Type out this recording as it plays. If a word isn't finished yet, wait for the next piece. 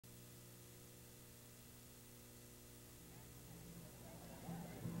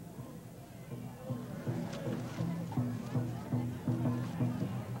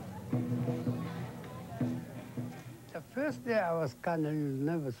first day I was kind of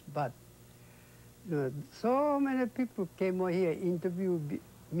nervous, but so many people came over here, interviewed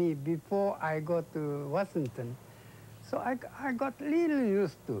me before I go to Washington. So I got a little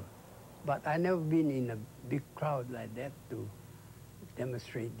used to, but I never been in a big crowd like that to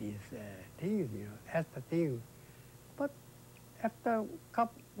demonstrate these things, as the thing. But after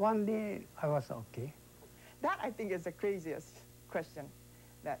one day, I was okay. That, I think, is the craziest question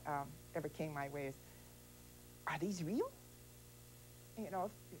that ever came my way is, are these real?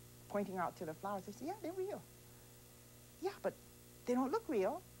 Pointing out to the flowers, they say, yeah, they're real. Yeah, but they don't look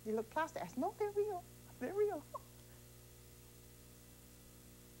real. They look plastic. I said, no, they're real. They're real.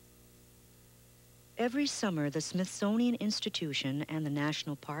 Every summer, the Smithsonian Institution and the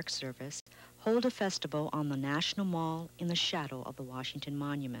National Park Service hold a festival on the National Mall in the shadow of the Washington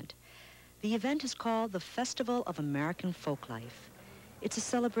Monument. The event is called the Festival of American Folklife. It's a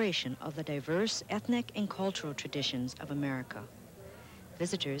celebration of the diverse ethnic and cultural traditions of America.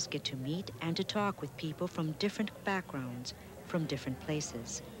 Visitors get to meet and to talk with people from different backgrounds, from different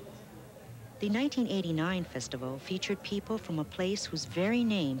places. The 1989 festival featured people from a place whose very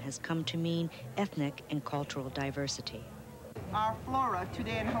name has come to mean ethnic and cultural diversity. Our flora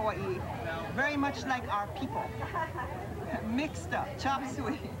today in Hawaii, very much like our people, mixed up, chop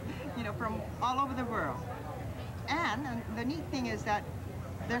suey, from all over the world. And the neat thing is that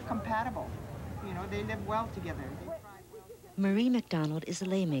they're compatible. They live well together. Marie McDonald is a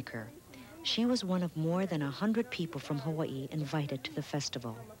laymaker. She was one of more than 100 people from Hawaii invited to the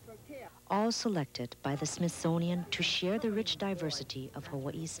festival, all selected by the Smithsonian to share the rich diversity of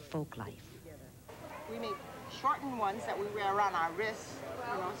Hawaii's folk life. We make shortened ones that we wear around our wrists,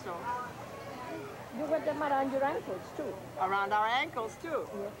 so. You wear them around your ankles, too. Around our ankles, too.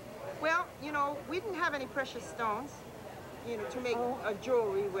 Yeah. Well, we didn't have any precious stones, to make a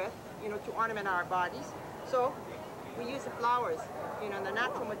jewelry with, to ornament our bodies. So we used the flowers, the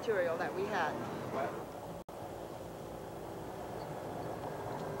natural material that we had.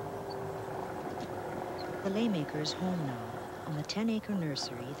 The laymaker's home now, on the 10-acre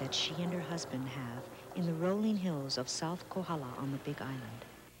nursery that she and her husband have in the rolling hills of South Kohala on the Big Island.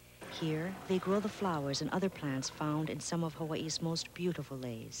 Here, they grow the flowers and other plants found in some of Hawaii's most beautiful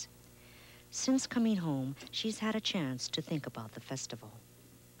leis. Since coming home, she's had a chance to think about the festival.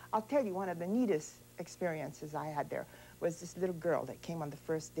 I'll tell you, one of the neatest experiences I had there was this little girl that came on the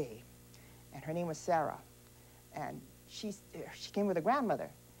first day, and her name was Sarah. And she came with a grandmother,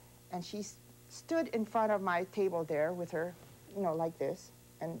 and she stood in front of my table there with her, like this,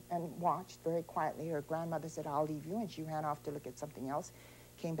 and watched very quietly. Her grandmother said, I'll leave you, and she ran off to look at something else.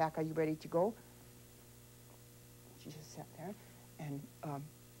 Came back, are you ready to go? She just sat there, and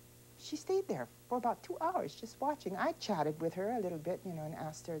she stayed there for about 2 hours just watching. I chatted with her a little bit, and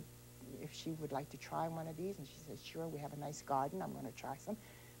asked her if she would like to try one of these, and she said, sure, we have a nice garden, I'm going to try some.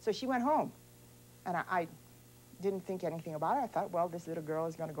 So she went home, and I didn't think anything about it. I thought, well, this little girl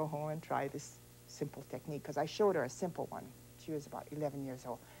is going to go home and try this simple technique, because I showed her a simple one. She was about 11 years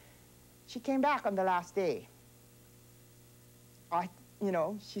old. She came back on the last day.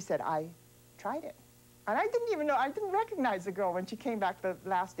 She said, I tried it. And I didn't even know, I didn't recognize the girl when she came back the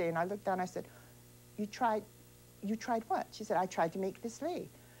last day, and I looked down and I said, you tried what? She said, I tried to make this lei.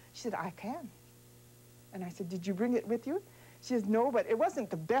 She said, I can. And I said, did you bring it with you? She says, no, but it wasn't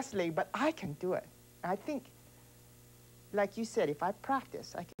the best lei, but I can do it. I think, like you said, if I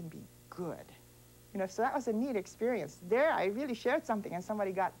practice, I can be good. So that was a neat experience. There, I really shared something, and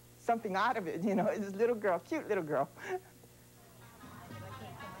somebody got something out of it, this little girl, cute little girl.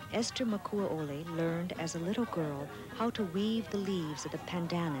 Esther Makuaole learned as a little girl how to weave the leaves of the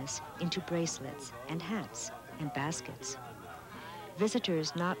pandanus into bracelets and hats and baskets.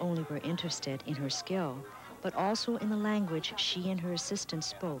 Visitors not only were interested in her skill, but also in the language she and her assistant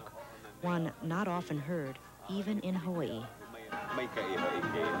spoke, one not often heard, even in Hawaii. He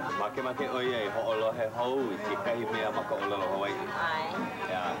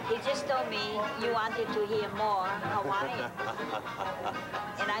just told me you wanted to hear more Hawaiian.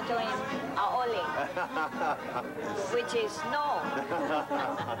 And I told him, aole, which is no.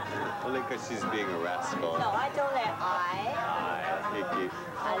 Only because she's being a rascal. No, I told her,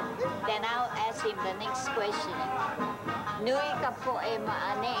 then I'll ask him the next question. Nui ka po'e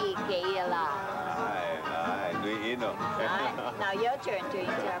ma'anei ke iala. Now your turn to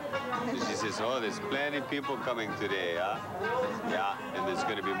interpret. She says, oh, there's plenty of people coming today, huh? Yeah, and there's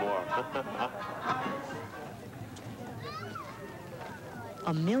going to be more.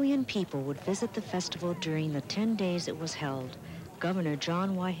 1 million people would visit the festival during the 10 days it was held, Governor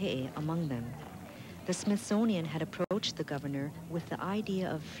John Waihee among them. The Smithsonian had approached the governor with the idea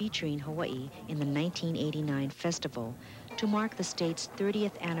of featuring Hawaii in the 1989 festival to mark the state's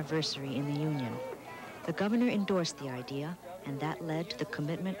 30th anniversary in the Union. The governor endorsed the idea, and that led to the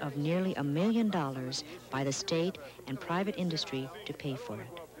commitment of nearly $1 million by the state and private industry to pay for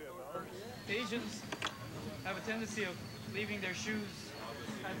it. Asians have a tendency of leaving their shoes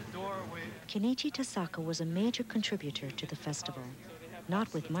at the doorway. Kenichi Tasaka was a major contributor to the festival,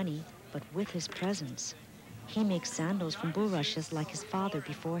 not with money, but with his presence. He makes sandals from bulrushes like his father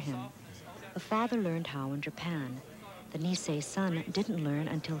before him. The father learned how in Japan. The Nisei's son didn't learn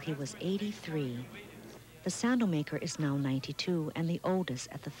until he was 83. The sandal maker is now 92 and the oldest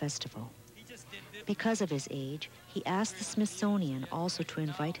at the festival. Because of his age, he asked the Smithsonian also to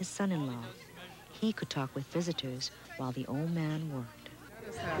invite his son-in-law. He could talk with visitors while the old man worked.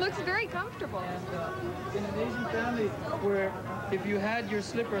 Looks very comfortable. And, in an Asian family where if you had your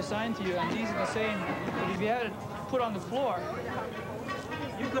slipper assigned to you, and these are the same, but if you had it put on the floor,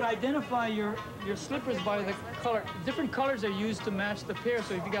 you could identify your slippers by the color. Different colors are used to match the pair,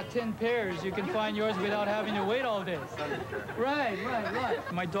 so if you got 10 pairs, you can find yours without having to wait all day. Right.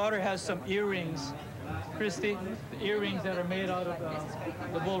 My daughter has some earrings, Christy, the earrings that are made out of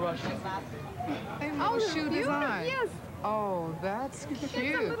the bulrush. Oh, shoe design. Yes. Oh, that's cute.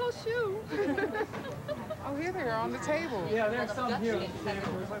 It's a little shoe. Oh, here they are on the table. Yeah, there's some here.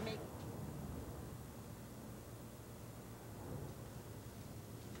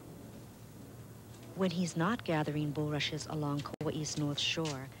 When he's not gathering bulrushes along Kauai's North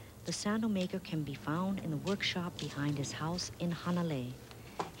Shore, the sandal maker can be found in the workshop behind his house in Hanalei.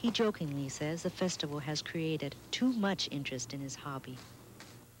 He jokingly says the festival has created too much interest in his hobby.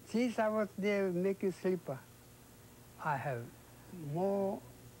 Since I was there making slipper, I have more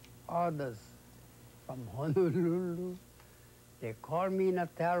orders from Honolulu. They call me in a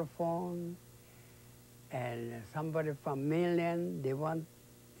telephone, and somebody from mainland, they want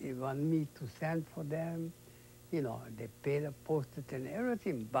me to send for them. You know, they pay the postage and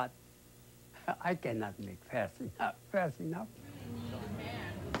everything, but I cannot make fast enough.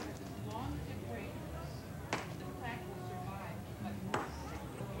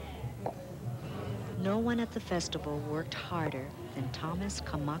 No one at the festival worked harder than Thomas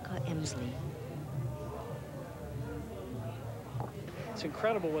Kamaka Emmsley. It's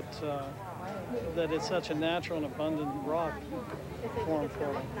incredible that it's such a natural and abundant rock form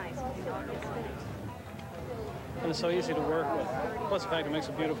for them. And it's so easy to work with. Plus the fact it makes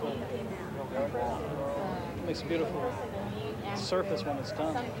a beautiful surface when it's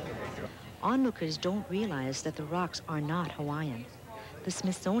done. Onlookers don't realize that the rocks are not Hawaiian. The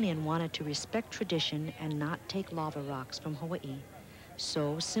Smithsonian wanted to respect tradition and not take lava rocks from Hawaii.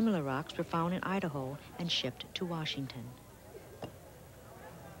 So similar rocks were found in Idaho and shipped to Washington.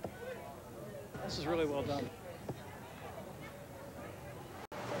 This is really well done.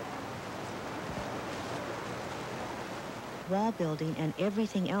 Wall building and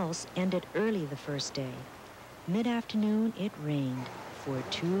everything else ended early the first day. Mid-afternoon, it rained for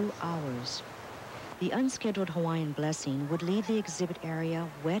 2 hours. The unscheduled Hawaiian blessing would leave the exhibit area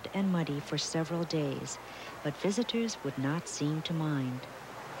wet and muddy for several days, but visitors would not seem to mind.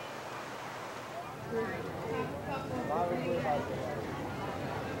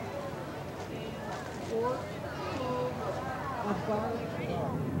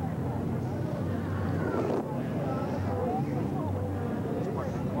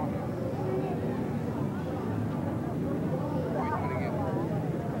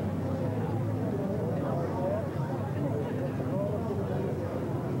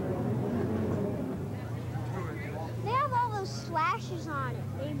 Slashes on it.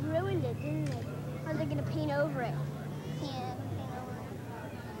 They ruined it, didn't they? Or they're gonna paint over it. Yeah, paint over it.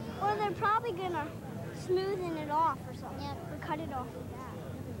 Or they're probably gonna smoothen it off or something. Yeah. Or cut it off like that.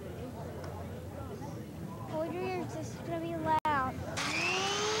 Hold your ears, this is gonna be loud.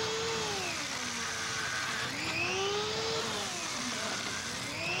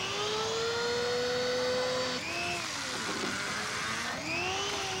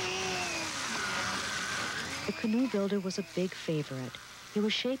 The canoe builder was a big favorite. He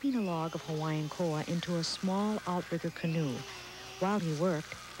was shaping a log of Hawaiian koa into a small outrigger canoe. While he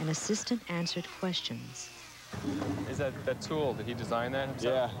worked, an assistant answered questions. Is that tool, did he design that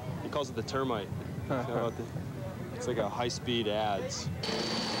himself? Yeah, he calls it the termite. It's like a high-speed adze.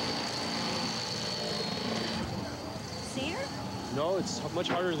 Cedar? No, it's much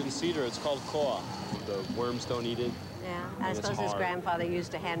harder than cedar. It's called koa. The worms don't eat it. Yeah, I suppose his grandfather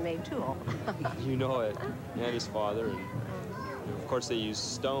used a handmade tool. You know it. And his father. And of course, they used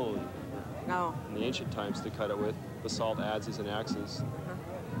stone in the ancient times to cut it with, basalt adzes and axes.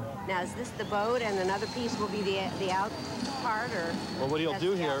 Now, is this the boat and another piece will be the out part, or? Well, what he'll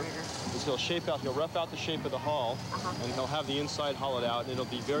do here is he'll rough out the shape of the hull, and he'll have the inside hollowed out, and it'll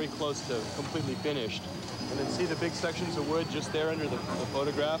be very close to completely finished. And then see the big sections of wood just there under the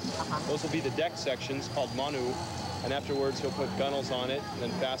photograph? Those will be the deck sections called manu, and afterwards he'll put gunnels on it, and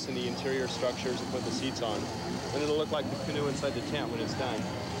then fasten the interior structures and put the seats on. And it'll look like the canoe inside the tent when it's done.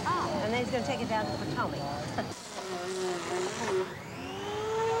 Oh, and then he's going to take it down to Potomac.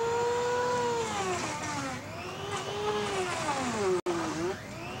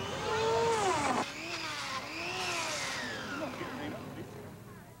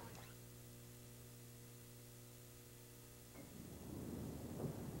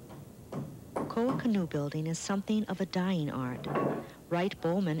 Koa canoe building is something of a dying art. Wright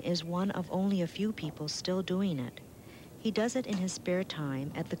Bowman is one of only a few people still doing it. He does it in his spare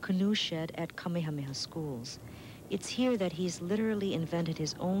time at the canoe shed at Kamehameha schools. It's here that he's literally invented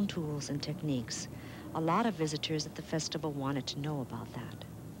his own tools and techniques. A lot of visitors at the festival wanted to know about that.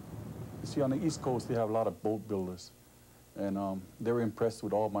 You see, on the East Coast, they have a lot of boat builders, and they were impressed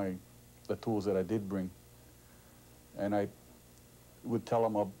with all the tools that I did bring. And I would tell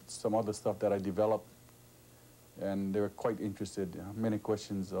them of some other stuff that I developed, and they were quite interested. Many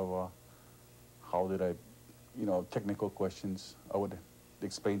questions of how did I, technical questions. I would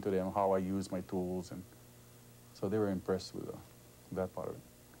explain to them how I use my tools, and so they were impressed with that part of it.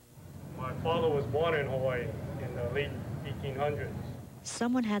 My father was born in Hawaii in the late 1800s.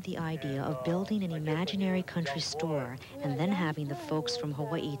 Someone had the idea of building an imaginary country store and then having the folks from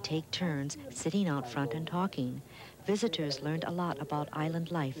Hawaii take turns sitting out front and talking. Visitors learned a lot about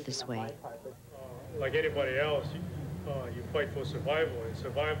island life this way. Like anybody else, you fight for survival, and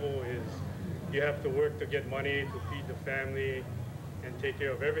survival is you have to work to get money to feed the family and take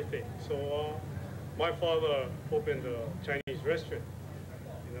care of everything. So my father opened a Chinese restaurant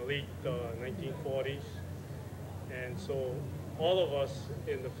in the late 1940s, and so all of us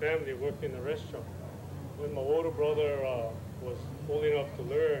in the family worked in the restaurant. When my older brother was old enough to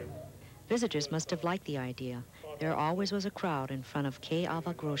learn, visitors must have liked the idea. There always was a crowd in front of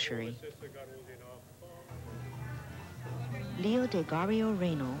Ke'awa Grocery. Leodegario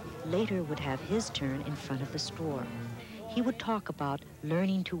Reyno later would have his turn in front of the store. He would talk about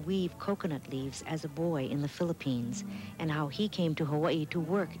learning to weave coconut leaves as a boy in the Philippines and how he came to Hawaii to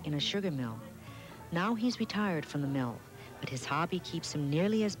work in a sugar mill. Now he's retired from the mill, but his hobby keeps him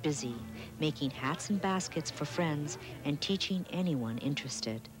nearly as busy, making hats and baskets for friends and teaching anyone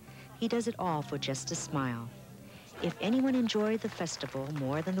interested. He does it all for just a smile. If anyone enjoyed the festival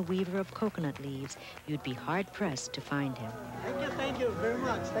more than the weaver of coconut leaves, you'd be hard-pressed to find him. Thank you very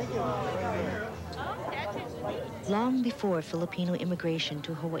much. Thank you. Long before Filipino immigration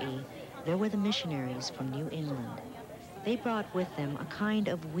to Hawaii, there were the missionaries from New England. They brought with them a kind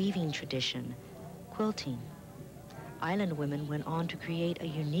of weaving tradition, quilting. Island women went on to create a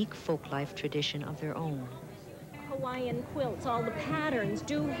unique folklife tradition of their own. Hawaiian quilts, all the patterns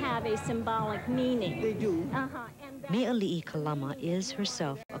do have a symbolic meaning. They do. Meali'i Kalama is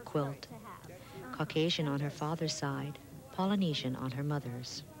herself a quilt. Caucasian on her father's side, Polynesian on her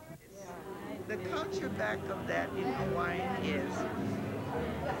mother's. The culture back of that in Hawaiian is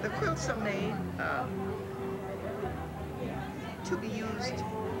the quilts are made to be used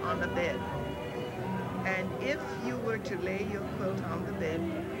on the bed. And if you were to lay your quilt on the bed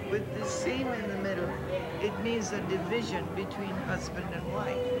with the seam in the middle, it means a division between husband and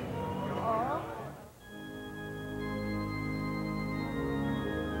wife.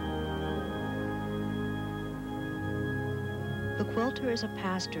 The quilter is a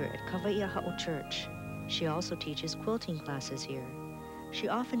pastor at Kawaiahao Church. She also teaches quilting classes here. She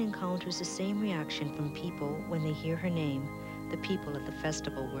often encounters the same reaction from people when they hear her name. The people at the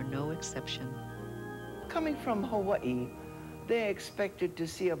festival were no exception. Coming from Hawaii, they expected to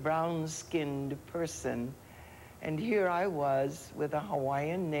see a brown-skinned person. And here I was with a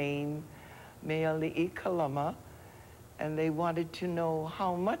Hawaiian name, Meali'i Kalama, and they wanted to know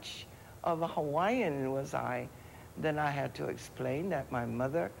how much of a Hawaiian was I. Then I had to explain that my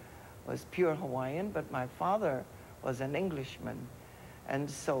mother was pure Hawaiian, but my father was an Englishman. And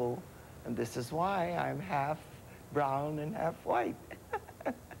so, and this is why I'm half brown and half white.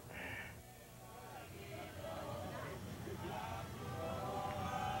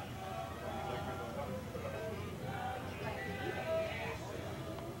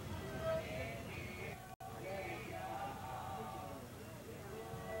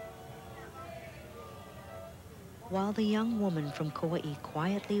 While the young woman from Kauai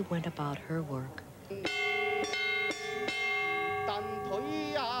quietly went about her work,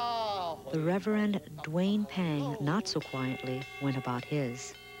 the Reverend Duane Pang, not so quietly, went about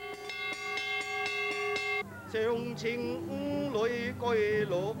his. 上情淚歸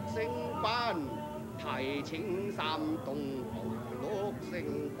六星班，提請三洞六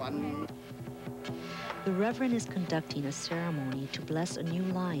星君。 The Reverend is conducting a ceremony to bless a new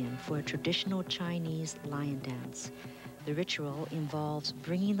lion for a traditional Chinese lion dance. The ritual involves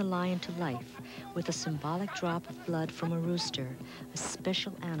bringing the lion to life with a symbolic drop of blood from a rooster, a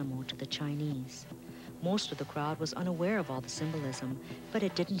special animal to the Chinese. Most of the crowd was unaware of all the symbolism, but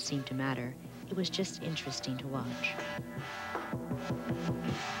it didn't seem to matter. It was just interesting to watch.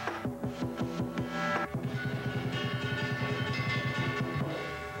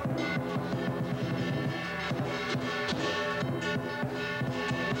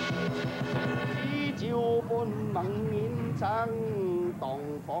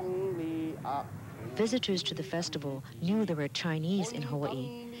 Visitors to the festival knew there were Chinese in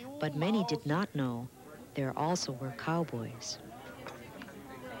Hawaii, but many did not know there also were cowboys.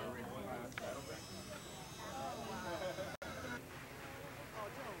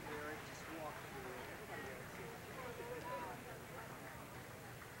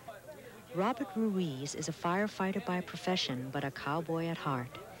 Robert Ruiz is a firefighter by profession, but a cowboy at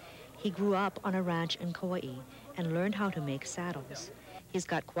heart. He grew up on a ranch in Kauai and learned how to make saddles. He's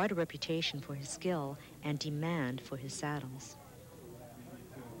got quite a reputation for his skill and demand for his saddles.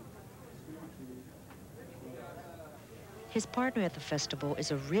 His partner at the festival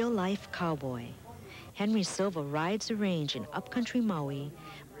is a real-life cowboy. Henry Silva rides the range in upcountry Maui,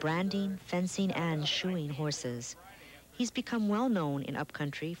 branding, fencing, and shoeing horses. He's become well known in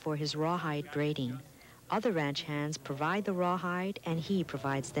upcountry for his rawhide braiding. Other ranch hands provide the rawhide, and he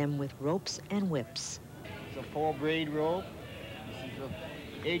provides them with ropes and whips. It's a 4-braid rope. This is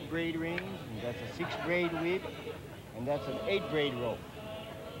a 8-braid ring, and that's a 6-braid whip, and that's an 8-braid rope.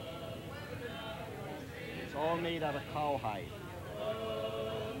 It's all made out of cowhide.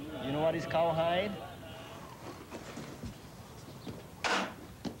 You know what is cowhide?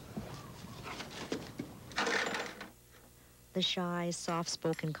 The shy,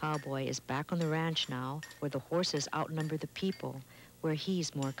 soft-spoken cowboy is back on the ranch now, where the horses outnumber the people, where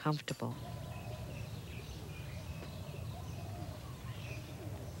he's more comfortable.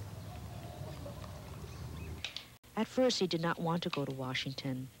 At first, he did not want to go to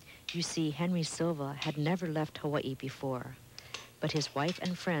Washington. You see, Henry Silva had never left Hawaii before. But his wife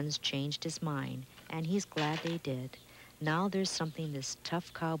and friends changed his mind, and he's glad they did. Now there's something this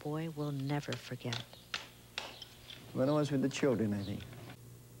tough cowboy will never forget. When I was with the children, I think.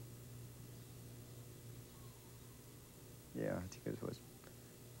 Yeah, I think it was.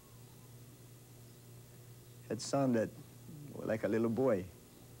 Had son that, like a little boy.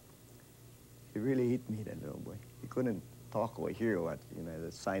 He really hit me, that little boy. He couldn't talk or hear what, you know,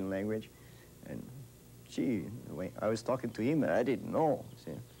 the sign language. And gee, when I was talking to him, I didn't know,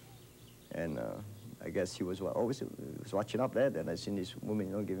 see. And I guess he was always watching up there, and I seen this woman,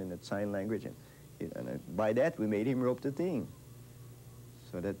 you know, giving that sign language. And by that, we made him rope the thing.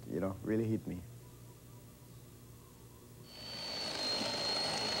 So that, you know, really hit me.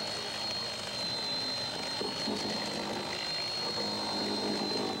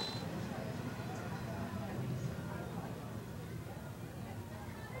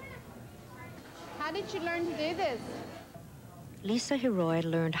 How did you learn to do this? Lisa Hiroe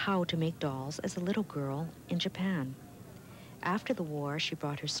learned how to make dolls as a little girl in Japan. After the war, she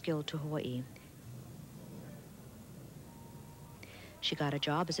brought her skill to Hawaii. She got a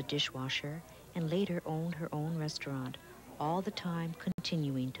job as a dishwasher and later owned her own restaurant, all the time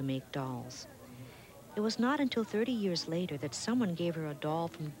continuing to make dolls. It was not until 30 years later that someone gave her a doll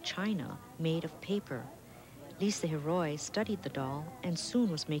from China made of paper. Lisa Hiroe studied the doll and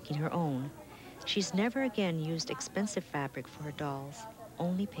soon was making her own. She's never again used expensive fabric for her dolls,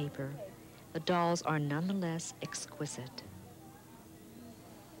 only paper. The dolls are nonetheless exquisite.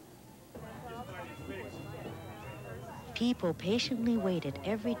 People patiently waited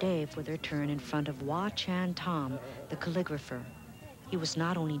every day for their turn in front of Thom, the calligrapher. He was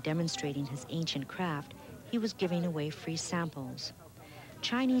not only demonstrating his ancient craft, he was giving away free samples.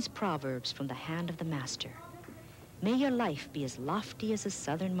 Chinese proverbs from the hand of the master. May your life be as lofty as the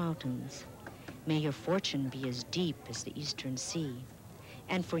southern mountains. May your fortune be as deep as the eastern sea.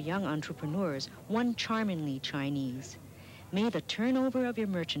 And for young entrepreneurs, one charmingly Chinese. May the turnover of your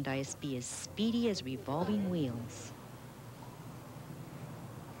merchandise be as speedy as revolving wheels.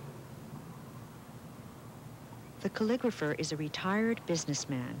 The calligrapher is a retired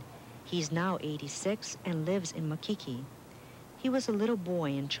businessman. He's now 86 and lives in Makiki. He was a little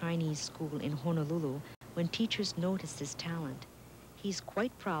boy in Chinese school in Honolulu when teachers noticed his talent. He's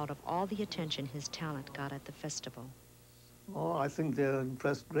quite proud of all the attention his talent got at the festival. Oh, I think they're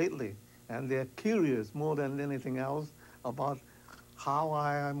impressed greatly. and they're curious more than anything else about how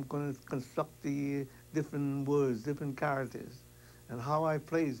I am going to construct the different words, different characters, and how I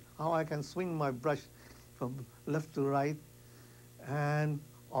place, how I can swing my brush from left to right, and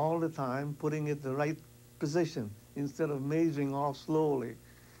all the time putting it the right position instead of measuring off slowly.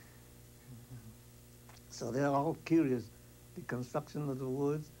 So they're all curious, the construction of the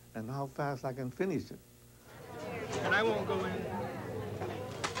words and how fast I can finish it. And I won't go in.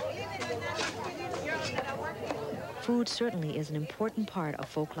 Food certainly is an important part of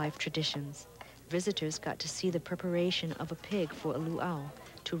folk life traditions. Visitors got to see the preparation of a pig for a luau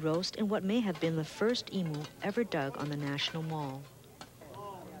to roast in what may have been the first imu ever dug on the National Mall.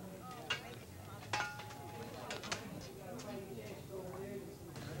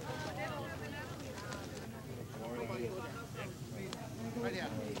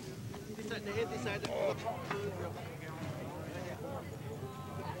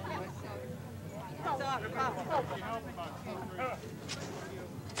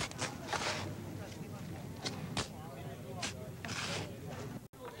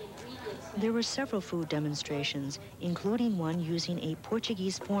 There were several food demonstrations, including one using a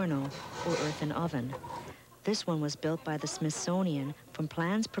Portuguese forno, or earthen oven. This one was built by the Smithsonian from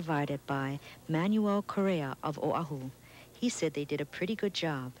plans provided by Manuel Correa of Oahu. He said they did a pretty good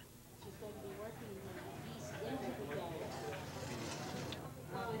job.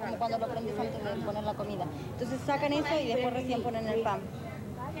 Como cuando lo prendes antes de poner la comida. Entonces sacan eso y después recién ponen el pan.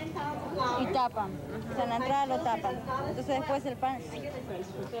 Y tapan. O sea, en la entrada lo tapan. Entonces después el pan.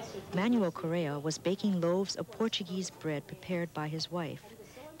 Manuel Correa was baking loaves of Portuguese bread prepared by his wife.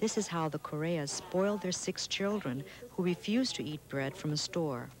 This is how the Correas spoiled their 6 children who refused to eat bread from a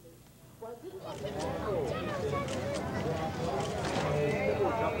store.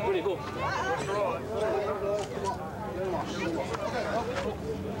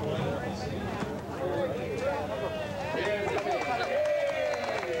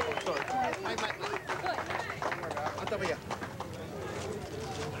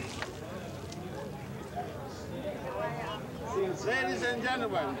 Ladies and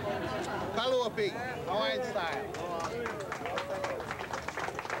gentlemen, Hoopii, Hawaiian style.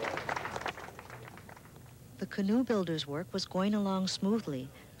 The canoe builder's work was going along smoothly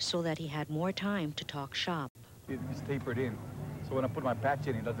so that he had more time to talk shop. It's tapered in, so when I put my patch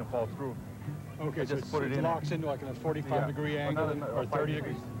in, it doesn't fall through. Okay, I so just put it in. It locks into like a 45-degree angle or 30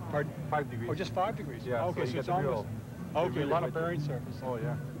 degrees? 5 degrees. Oh, just 5 degrees? Yeah. Okay, so it's almost... Okay, a lot of bearing surface. Oh,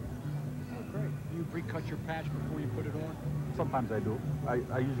 yeah. Oh, great. Do you pre-cut your patch before you put it on? Sometimes I do.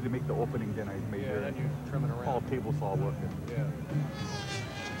 I usually make the opening, then I make then you trim it around. All table saw work. Yeah.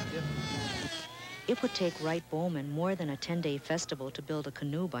 It would take Wright Bowman more than a 10-day festival to build a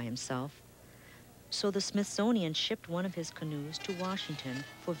canoe by himself. So the Smithsonian shipped one of his canoes to Washington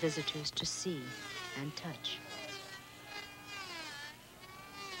for visitors to see and touch.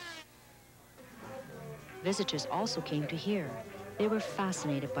 Visitors also came to hear. They were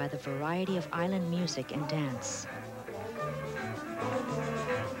fascinated by the variety of island music and dance.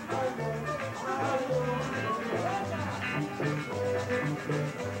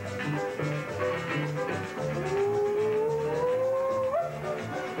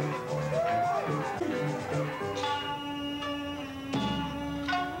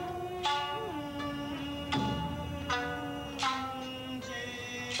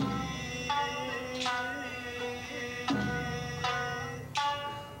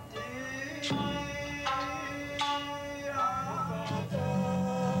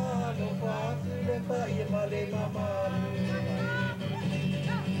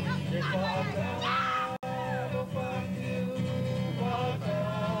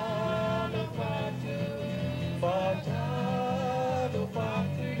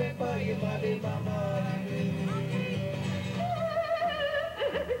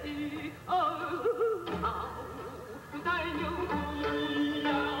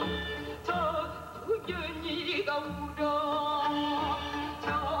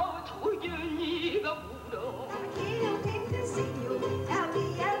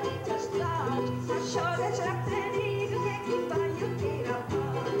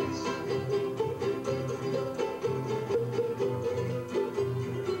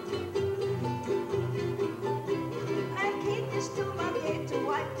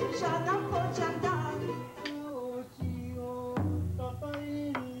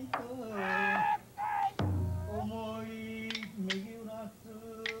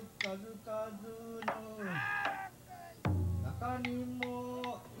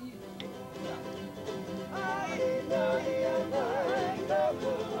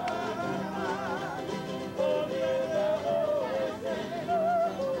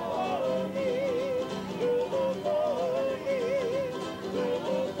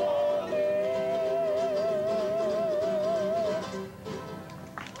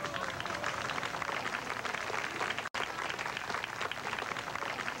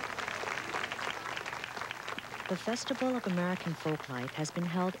 The Festival of American Folklife has been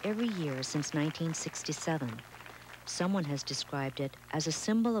held every year since 1967. Someone has described it as a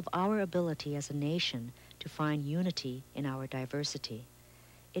symbol of our ability as a nation to find unity in our diversity.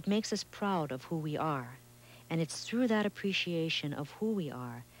 It makes us proud of who we are, and it's through that appreciation of who we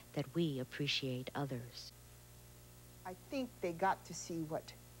are that we appreciate others. I think they got to see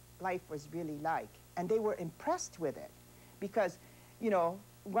what life was really like, and they were impressed with it. Because, you know,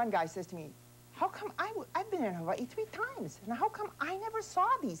 one guy says to me, how come I've been in Hawaii 3 times, and how come I never saw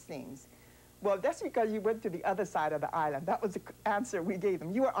these things? Well, that's because you went to the other side of the island. That was the answer we gave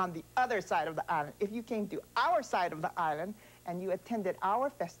them. You were on the other side of the island. If you came to our side of the island and you attended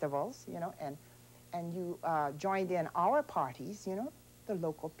our festivals, you know, and you joined in our parties, you know, the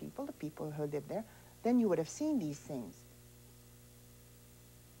local people, the people who lived there, then you would have seen these things.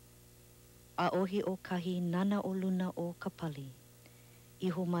 Aohi o kahi nana o luna o kapali.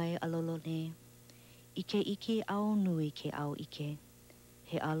 Iho mai alolo ne. Ike iki ao nui ke ao ike.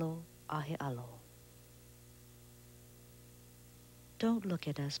 He alo a he alo. Don't look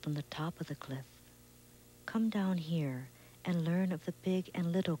at us from the top of the cliff. Come down here and learn of the big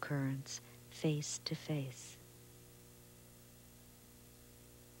and little currents face to face.